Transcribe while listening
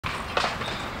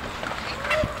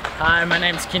Hi, my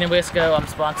name is Cianan Briscoe. I'm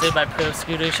sponsored by Pro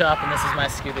Scooter Shop, and this is my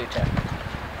scooter check.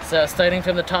 So starting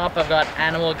from the top, I've got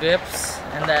animal grips,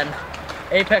 and then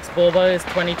Apex bull bars,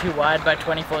 22 wide by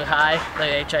 24 high.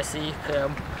 They're HIC,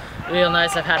 real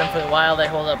nice. I've had them for a while. They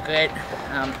hold up great.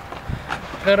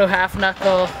 Proto half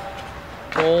knuckle,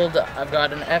 gold. I've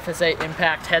got an FS8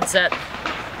 impact headset,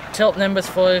 tilt Nimbus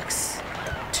forks,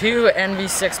 2 NV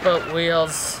 6-bolt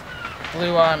wheels,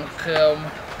 blue on chrome.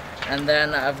 And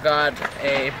then I've got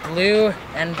a blue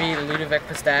NV Ludovic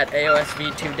Pastat AOS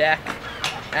V2 deck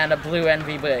and a blue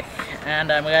NV brake. And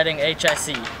I'm riding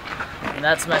HIC. And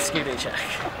that's my scooter check.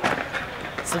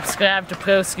 Subscribe to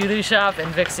Pro Scooter Shop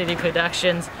and Vic City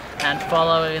Productions and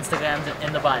follow our Instagrams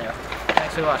in the bio.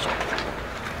 Thanks for watching.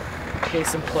 Here's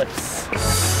some clips.